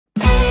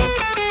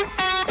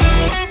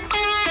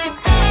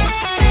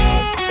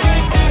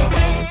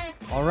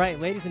right,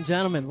 ladies and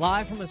gentlemen,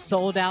 live from a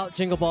sold-out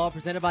Jingle Ball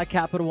presented by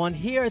Capital One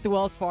here at the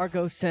Wells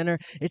Fargo Center.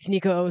 It's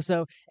Nico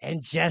Oso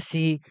and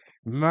Jessie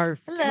Murph.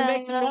 Can we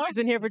make some Hello. noise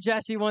in here for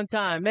Jessie one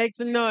time? Make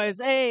some noise.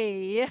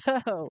 Hey, yo.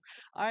 All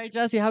right,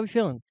 Jessie, how we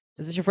feeling?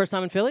 Is this your first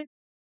time in Philly?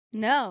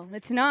 No,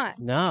 it's not.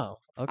 No.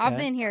 I've Okay.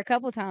 been here a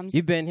couple times.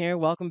 You've been here.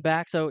 Welcome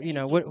back. So,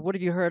 Thank what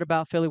have you heard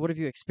about Philly? What have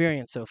you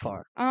experienced so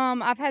far?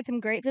 I've had some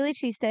great Philly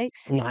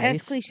cheesesteaks. That's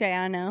Nice. cliche,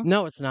 I know.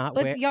 No, it's not.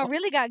 But Where? y'all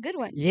really got good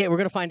ones. Yeah, we're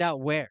gonna find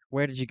out where.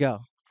 Where did you go?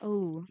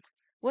 Ooh.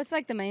 What's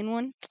like the main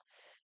one?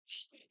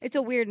 It's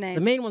a weird The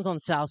name. main one's on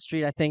South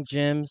Street, I think.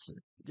 Jim's.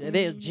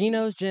 They have Mm.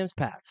 Geno's, Jim's,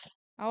 Pat's.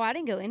 Oh, I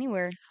didn't go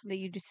anywhere that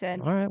you just said.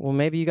 All right. Well,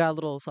 maybe you got a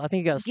little. I think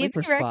you got a Give sleeper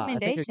me spot. I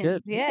think you're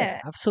good. recommendations.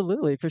 Yeah.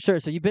 Absolutely, for sure.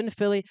 So you've been to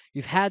Philly.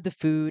 You've had the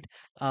food.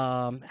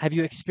 Have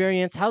you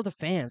experienced? How are the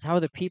fans? How are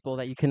the people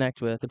that you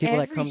connect with? The people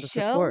that Every come to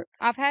show support.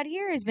 I've had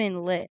here has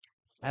been lit.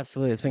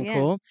 Absolutely, it's been Yeah.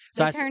 cool.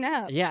 So They turn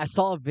up. I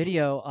saw a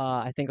video.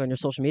 I think on your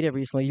social media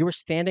recently. You were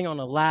standing on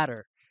a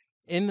ladder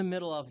in the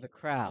middle of the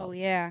crowd. Oh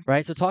yeah.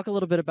 Right. So talk a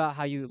little bit about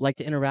how you like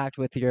to interact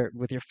with your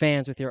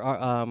fans, with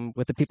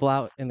the people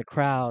out in the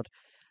crowd.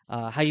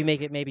 How you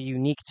make it maybe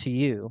unique to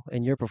you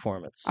in your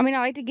performance. I mean, I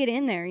like to get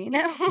in there, you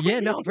know? Yeah,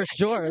 no, for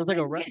sure. It was like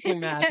a Let's get wrestling in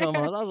match there.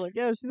 almost. I was like,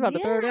 yeah, she's about to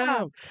throw it Yeah.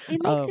 down.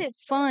 It makes it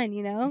fun,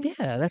 you know?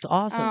 Yeah, that's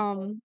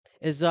awesome.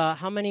 Is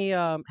how many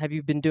have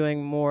you been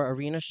doing more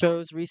arena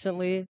shows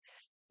recently?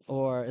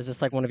 Or is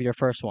this like one of your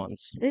first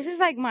ones? This is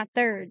like my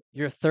third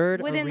Your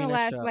third within the arena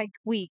last show. like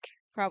week,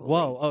 probably.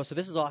 Whoa, oh, so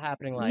this is all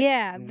happening like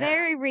Yeah, now.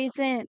 very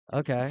recent,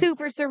 Okay.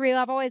 super surreal.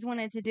 I've always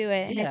wanted to do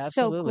it, and Yeah, it's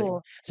absolutely. so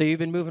cool. So you've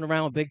been moving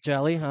around with Big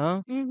Jelly,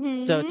 huh? So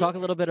Mm-hmm. talk a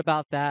little bit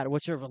about that.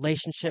 What's your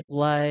relationship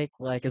like?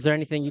 Like, is there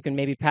anything you can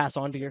maybe pass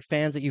on to your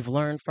fans that you've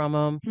learned from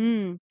them?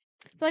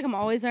 I feel like I'm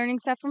always learning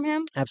stuff from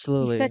him.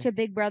 Absolutely. He's such a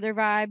big brother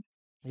vibe.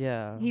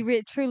 Yeah.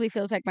 He truly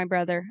feels like my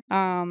brother.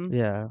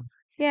 Yeah.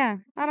 Yeah,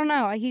 I don't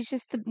know. He's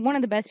just one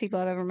of the best people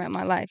I've ever met in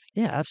my life.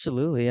 Yeah,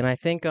 absolutely. And I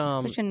think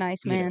Such a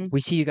nice man. we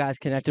see you guys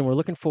connecting. We're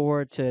looking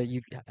forward to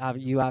you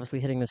obviously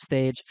hitting the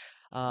stage.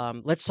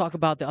 Let's talk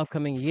about the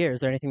upcoming year.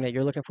 Is there anything that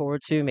you're looking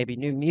forward to? Maybe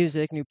new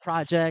music, new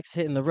projects,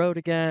 hitting the road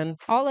again?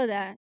 All of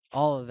that.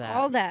 All of that.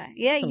 All that.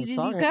 Yeah, That's what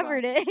you I'm talking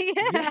covered it.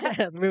 Yeah.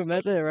 Yeah, boom,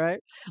 that's it, right?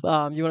 You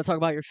want to talk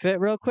about your fit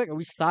real quick? Are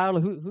we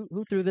styled?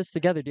 Who threw this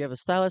together? Do you have a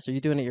stylist? Are you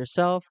doing it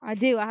yourself? I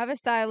do. I have a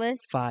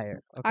stylist.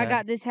 Fire. Okay. I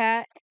got this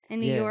hat in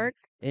New Yeah. York.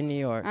 In New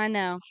York. I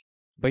know.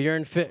 But we're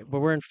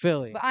in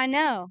Philly. But I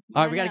know.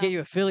 All right, we got to get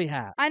you a Philly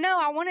hat. I know.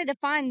 I wanted to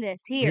find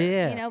this here.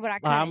 Yeah. You know, but I All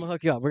couldn't. right, I'm gonna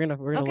hook you up. We're gonna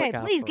Okay, look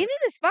out please for give it. me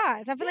the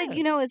spots. I feel like Yeah.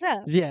 you know what's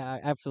up. Yeah,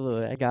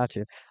 absolutely. I got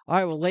you. All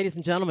right, well, ladies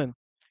and gentlemen,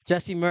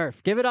 Jessie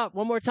Murph, give it up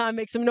one more time.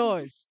 Make some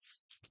noise.